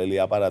ხმის მთვლელი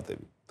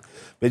აპარატები.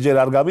 მე ჯერ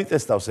არ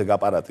გამიტესტავს ეგ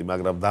აპარატი,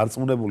 მაგრამ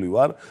დარწმუნებული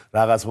ვარ,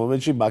 რაღაც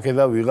მომენტში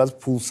მაქედან ვიღაც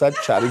ფულსად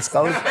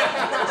ჩარიცხავს.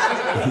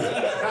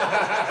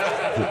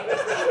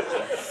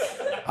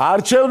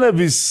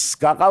 არჩევნების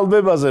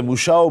გაყალბებაზე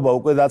მუშაობა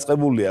უკვე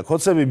დაწყებულია.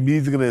 ქოცები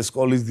მიდგნენ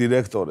სკოლის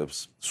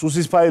დირექტორებს.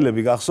 სუსის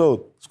ფაილები გახსოვთ?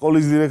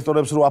 სკოლის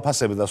დირექტორებს რო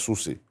აფასებდა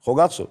სუსი. ხო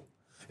გახსოვთ?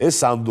 ეს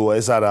სანდოა,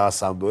 ეს არაა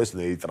სანდო, ეს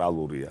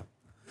ნეიტრალურია.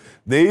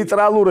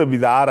 ნეიტრალურები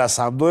და არა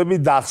სანდოები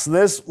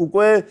დახსნეს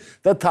უკვე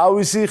და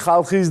თავისი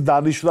ხალხის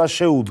დანიშვნას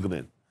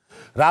შეუდგნენ.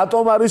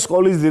 რატომ არის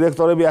სკოლის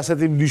დირექტორები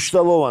ასეთი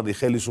მნიშვნელოვანი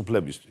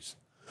ხელისუფლებისთვის?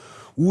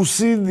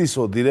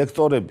 უსინდისო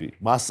დირექტორები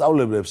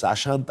მასწავლებლებს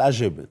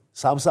აშანტაჟებენ,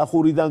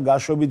 სამსახურიდან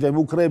გაშვებით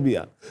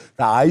ემუქრებიან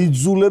და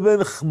აიძულებენ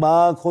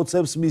ხმა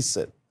ქოცებს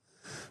მისცენ.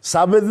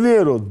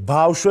 საბედნიეროდ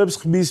ბავშვებს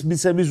ხმის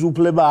მიცემის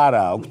უფლება არ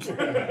აქვთ.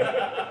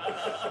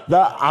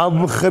 და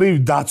ამ ხრივ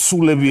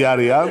დაცულები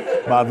არიან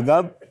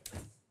მათგან.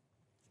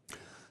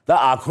 და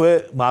აქვე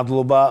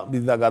მადლობა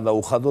მინდა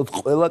გადაუხადოთ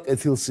ყველა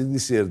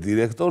კეთილსინდისიერ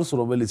დირექტორს,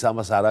 რომელიც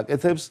ამას არ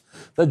აკეთებს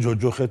და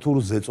ჯოჯოხეთურ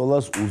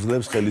ზეწოლას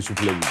უძლებს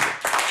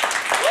ხელისუფლებაზე.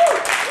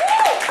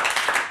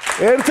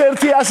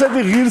 ერთ-ერთი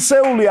ასეთი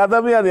ღირსეული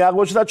ადამიანი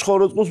აღმოჩნდა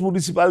ჩხოროწყუს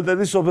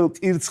მუნიციპალიტეტის სოფელ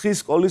კირცხის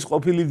სკოლის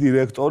ყოფილი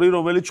დირექტორი,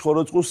 რომელიც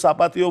ჩხოროწყუს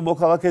საპატიო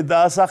მოქალაქედ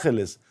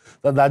დაასახელეს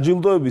და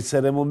დაჯილდოების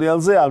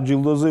ცერემონიალზე ამ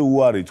ჯილდოზე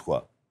უარი თქვა.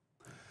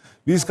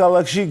 მის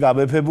ქალაქში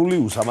გამეფებული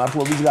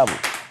უსამართლობის გამო.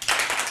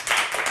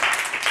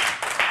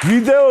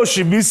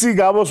 ვიდეოში მისი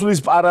გამოსვლის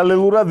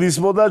პარალელურად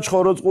ისმოდა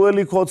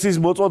ჩხოროწყუელი ქოცის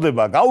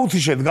მოწოდება.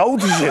 გაუთიშეთ.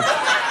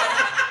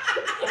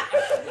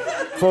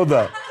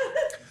 ხოდა.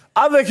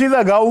 აბექი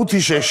და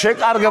გაუთიშე,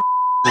 შეკარგა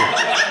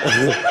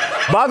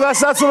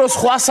მაგასაც რო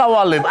სხვა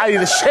სავალებ,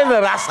 აი შენ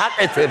რას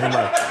აკეთებ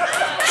მაგ?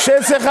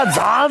 შენც ახლა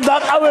ძალიან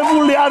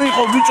დაყავებული არ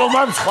იყო ბიჭო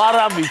მან სხვა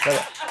რამით.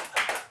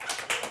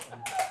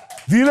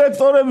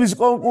 დირექტორების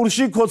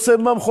კონკურსში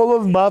ქოცებმა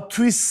მხოლოდ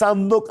მათთვის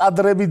სანდო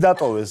კადრები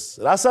დატოვეს,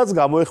 რასაც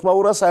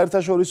გამოეხმაურა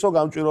საერთაშორისო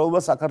გამჭვირვალობა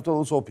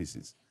საქართველოს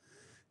ოფისის.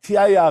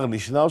 TI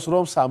აღნიშნავს,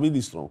 რომ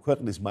სამინისტრომ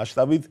ქვეყნის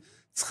მასშტაბით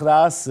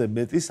 900-ზე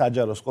მეტი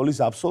საჯარო სკოლის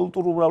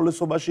აბსოლუტურ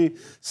უმრავლესობაში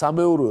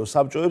სამეურვეო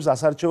საბჭოებს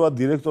ასარჩევად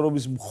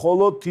დირექტორობის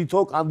მხოლოდ თითო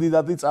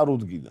კანდიდატი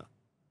წარუდგინა.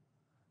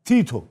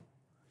 თითო.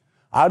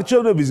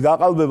 არჩევნების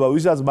გაყალბება,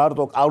 ვისაც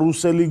მარტო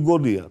კარუსელი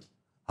გონია.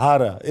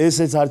 არა,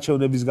 ესეც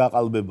არჩევნების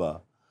გაყალბებაა.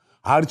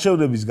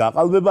 არჩევნების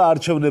გაყალბება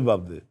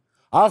არჩევნებამდე.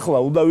 ახლა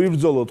უნდა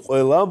ვიბრძოლოთ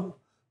ყველამ,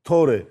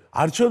 თორე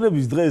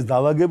არჩევნების დღეს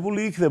დაალაგებული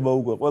იქნება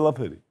უკვე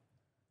ყველაფერი.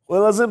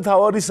 ყველაზე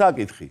მთავარი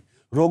საკითხი,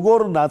 როგორ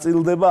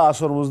ნაწილდება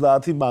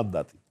 150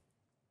 მანდატი.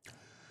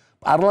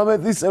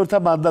 პარლამენტის წევრთა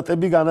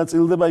მანდატები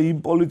განაწილდება იმ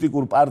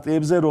პოლიტიკურ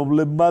პარტიებზე,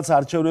 რომლებმაც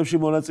არჩევნებში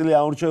მონაწილე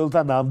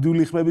აურჩეველთა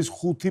ნამდვილი ხმების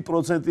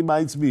 5%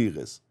 მაინც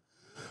მიიღეს.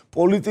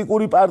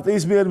 პოლიტიკური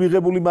პარტიის მიერ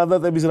მიღებული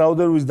მანდატების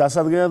რაოდენობის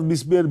დასადგენად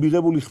მის მიერ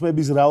მიღებული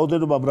ხმების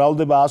რაოდენობა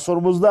მრავლდება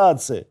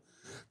 150-ზე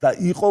და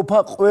იყოფა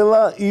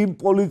ყველა იმ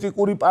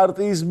პოლიტიკური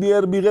პარტიის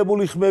მიერ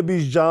მიღებული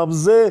ხმების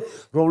ჯამზე,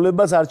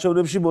 რომლებმაც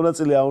არჩევნებში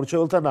მონაწილე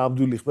აურჩეველთა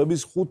ნამდვილი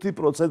ხმების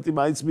 5%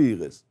 მაინც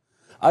მიიღეს.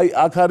 აი,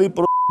 აქ არის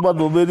პრობლემა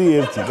ნომერი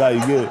 1,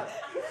 გაიგე?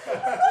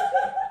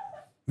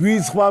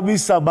 ვინც ხმა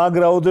მისცა, მაგ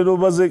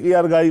რაოდენობაზე კი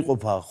არ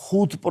გაიყოფა.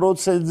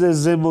 5%-ზე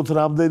ზემოთ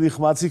რამდენი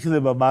ხმაც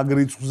იქნება, მაგ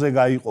რიცხვზე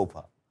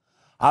გაიყოფა.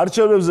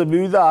 არჩევნებზე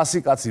მივიდა 100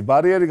 კაცი,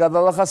 ბარიერი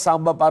გადალახა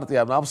სამმა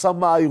პარტიამ, ამ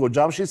სამმა აიღო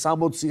ჯამში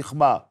 60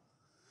 ხმა.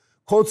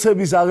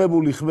 ქოცების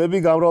აღებული ხმები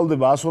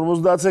გამრავლდება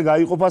 150-ზე,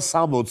 გაიყოფა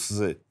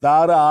 60-ზე და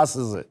არა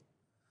 100-ზე.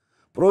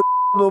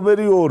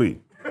 ნომერი 2.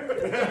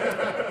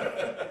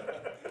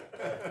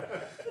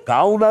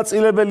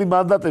 გაუნაწილებელი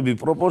მანდატები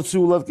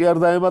პროპორციულად კი არ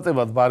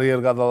დაემატებათ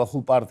ბარიერ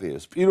გადალახულ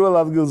პარტიებს. პირველ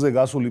ადგილზე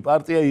გასული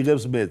პარტია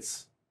იღებს მეც.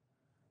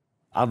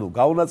 ანუ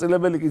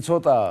გაუნაწილებელი კი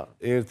ცოტა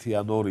 1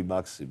 ან 2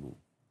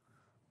 მაქსიმუმ.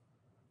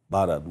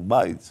 მაგრამ ნუ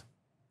მაინც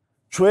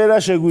ჩვენ რა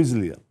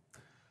შეგვიძლია?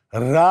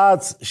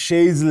 რაც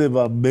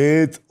შეიძლება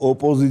მეტ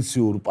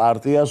ოპოზიციურ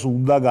პარტიას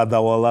უნდა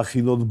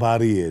გადავალახინოთ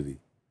ბარიერი.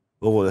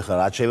 ოღონდ ახლა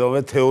რა შეიძლება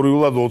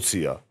თეორიულად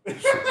 20-ია.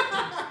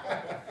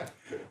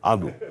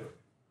 ანუ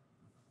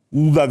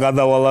უნდა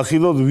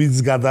გადავალახინოთ ვინც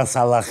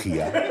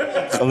გადასალახია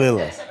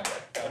ყველას.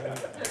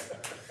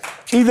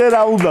 კიდე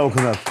რა უნდა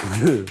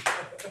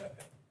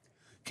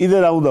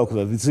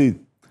ვქნათ? იცით?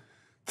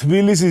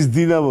 თბილისის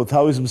დინამო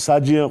თავის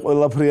მსაჯიან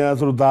ყველაფრიანად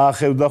რო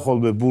დაახევდა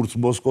ხოლმე ბურთს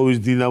მოსკოვის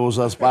დინამოს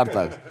ან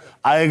სპარტაკს.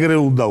 აი ეგრე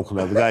უნდა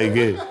ვქნათ,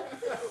 გაიგე?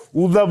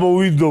 უნდა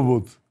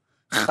მოვიდობოთ.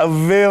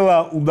 ყველა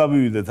უნდა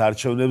მივიდეთ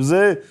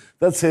არჩევნებზე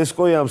და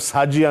ცესკოიამ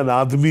მსაჯიან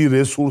ადმი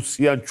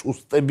რესურსიან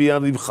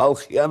ჩუსტებიან იმ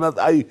ხალხიანად,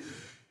 აი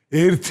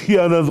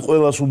ერთიანად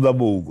ყველას უნდა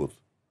მოუგოთ.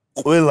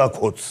 ყველა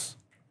კოც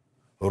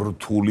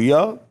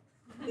რთულია,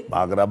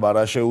 მაგრამ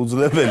არა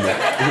შეუძლებელია.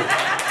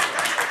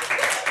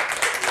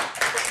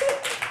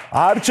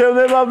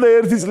 არჩევნებამდე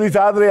 1 წლით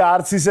ადრე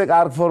არც ისე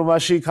კარგ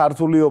ფორმაში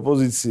ქართული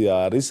ოპოზიცია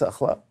არის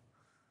ახლა.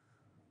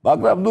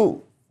 მაგრამ ნუ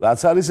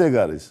რაც არის ეგ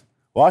არის.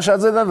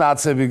 ვაშაძე და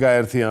ნაცები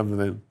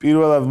გაერთიანდნენ.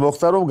 პირველად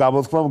მოხდა რომ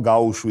გამოთქმამ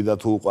გაუშვი და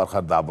თუ უყარ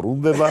ხარ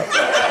დაბრუნდება.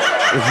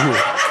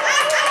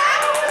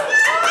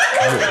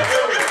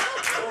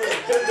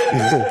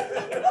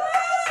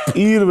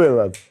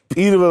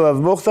 პირველად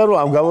მოხდა რომ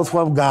ამ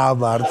გამოთქმამ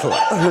გაამართლა.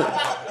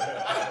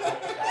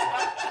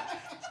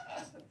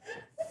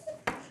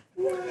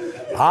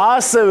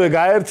 ასევე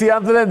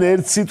გაერთიანდნენ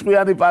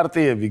ერთსიტყვიანი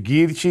პარტიები,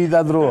 გირჩი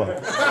და დროა.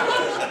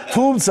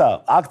 თუმცა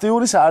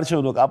აქტიური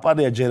საარჩევნო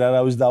კამპანია ჯერ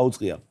არავის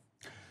დაუწყია.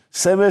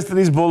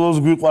 სემესტრის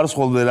ბოლოს გვიყვარს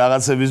ხოლმე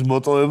რაღაცების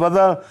მოტოვება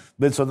და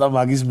მე ცოტა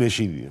მაგის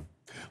მეშინია.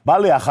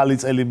 მალე ახალი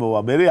წელი მოვა,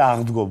 მე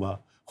აღდგომა.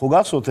 ხო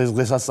გახსოვთ ეს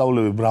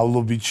დღესასწაულები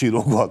მრავლობითში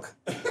რო გვაქვს?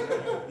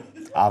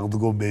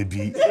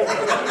 აღდგომები.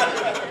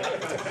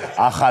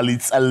 ახალი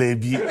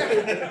წლები.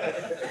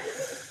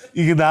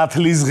 იქ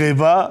ნათლის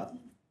ღება,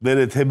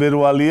 მე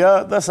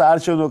თებერვალია და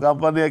საარჩევნო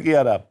კამპანია კი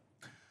არა.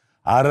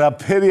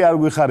 არაფერი არ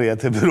გვიხარია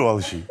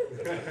თებერვალში.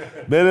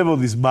 მე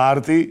მოდის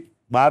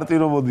მარტი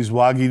რომ მოდის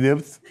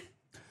ვაგინებთ.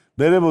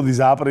 მე მოდის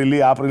აპრილი,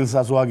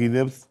 აპრილსაც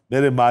ვაგინებთ.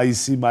 მე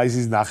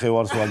მაისის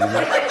ნახევარს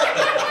ვაგინებთ.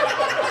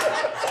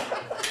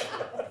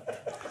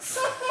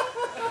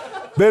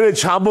 მე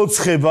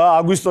ჩამოცხება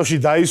აგვისტოში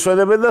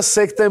დაისვენებენ და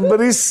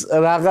სექტემბრის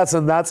რაღაც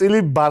ნაწილი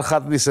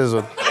ბარხატნი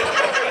სეზონი.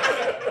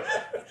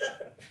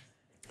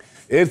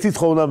 ერთი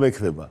თხოვნა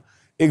მექნება.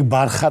 ეგ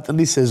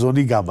ბარხატნი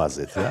სეზონი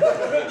გამაზეთ რა.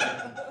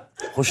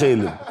 ხო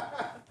შეიძლება.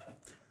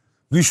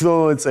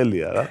 მნიშვნელოვანი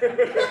წელია რა.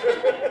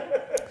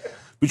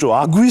 ბიჭო,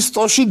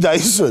 აგვისტოში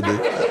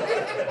დაისვენეთ.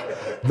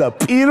 და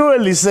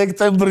 1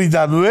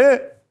 სექტემბრიდანვე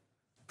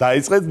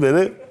დაიწყეთ მე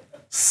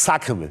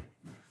საქმე.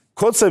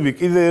 კოცები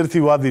კიდე ერთი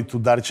ვადით თუ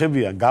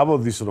დარჩებიან,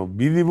 გამოდის რომ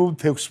მინიმუმ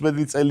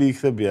 16 წელი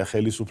იქნებიან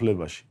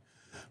ხელისუფლებაში.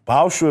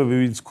 ბავშვები,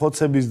 ვინც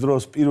კოცების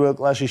დროს პირველ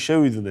კლასში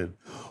შევიდნენ,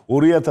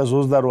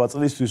 2028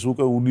 წლისთვის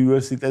უკვე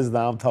უნივერსიტეტს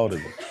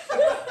დაამთავრებენ.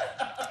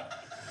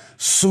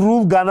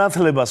 სრულ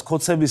განათლებას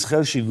კოცების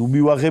ხელში ნუ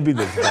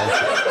მივაღებინებთ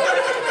ბავშვები.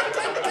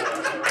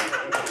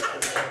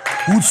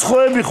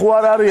 უცხოები ხო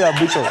არ არიან,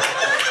 ბიჭო?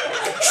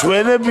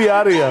 ჩვენები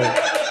არიან.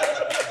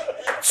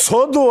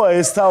 ცოდოა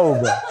ეს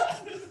თაობა.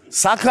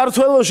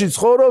 საქართველოში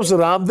ცხოვრობს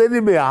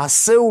რამდენიმე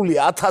ასეული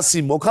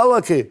 1000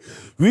 მოქალაქე,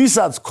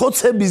 ვისაც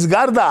კოცების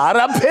გარდა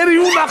არაფერი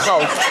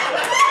უნახავს.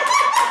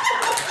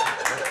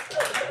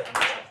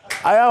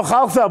 აი ამ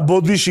ხალხთან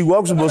ბოდიში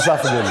გვაქვს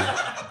მოსახლეობა.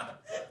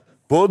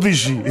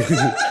 ბოდიში.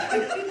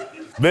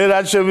 მე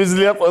რაც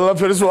შემიძლია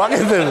ყველაფერს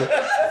ვაკეთებ.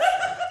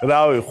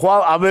 რავი,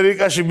 ხვალ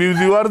ამერიკაში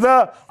მივდივარ და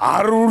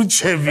არ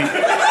ურჩები.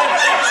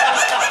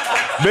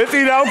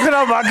 მეტი რა ვქნა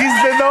მაგის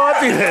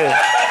დედავატირე.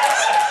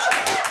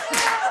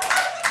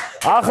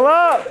 ახლა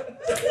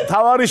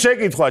თავარი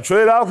შეკითხვა,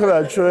 ჩვენ რა ვქნა,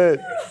 ჩვენ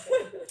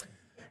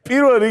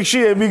პირველ რიგში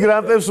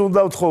ემიგრანტებს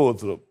უნდა ვთხოვოთ,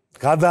 რომ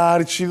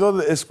გადაარჩინონ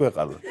ეს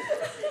ქვეყანა.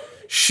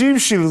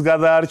 შიმშილს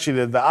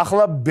გადაარჩინეთ და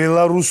ახლა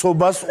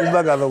ბელარუსობას უნდა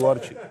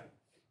გადავარჩინოთ.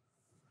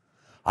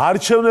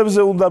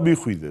 არჩევნებზე უნდა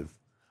მიხვიდეთ,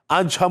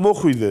 ან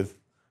ჩამოხვიდეთ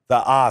და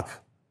აქ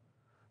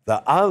და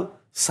ან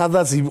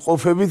სადაც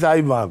იმყოფებით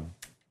აი მან.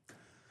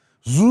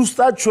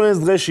 ზუსტად ჩვენს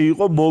დღეში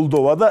იყო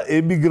მოლდოვა და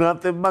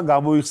ემიგრანტებმა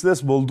გამოიხსნეს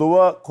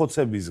მოლდოვა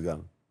კოცებისგან.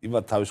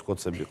 იმათ თავის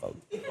კოცები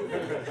ყავდა.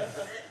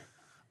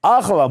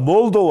 ახლა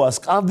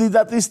მოლდოვას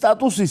კანდიდატის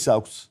სტატუსის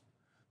აქვს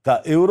და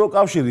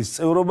ევროკავშირის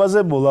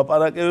წევრობაზე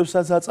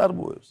მოლაპარაკებებსაც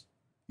აწარმოებს.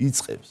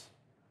 იწყებს.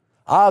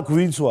 აქ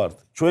ვინც ვართ?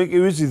 ჩვენ კი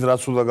ვიცით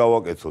რაც უნდა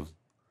გავაკეთოთ.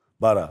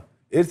 მაგრამ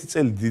ერთი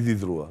წელი დიდი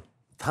დროა.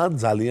 თან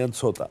ძალიან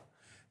ცოტა.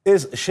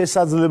 ეს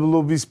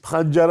შესაძლებლობის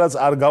ფანჯარაც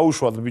არ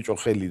გაუშვათ ბიჭო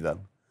ხელიდან.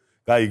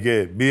 გაიგე,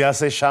 მე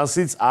ასე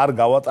შანსიც არ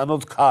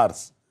გავატანოთ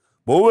ქარს.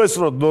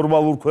 მოვესწროთ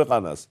ნორმალურ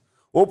ქვეყანას.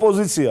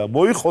 ოპოზიცია,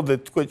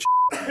 მოიხოდეთ თქვენ.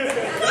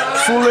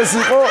 სულ ეს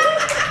იყო,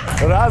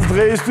 რაც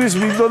დღეისთვის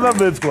მინდოდა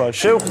მეთქვა.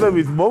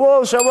 შევხვდებით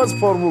მომავალ შაბათს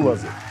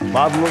ფორმულაზე.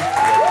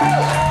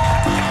 მადლობთ.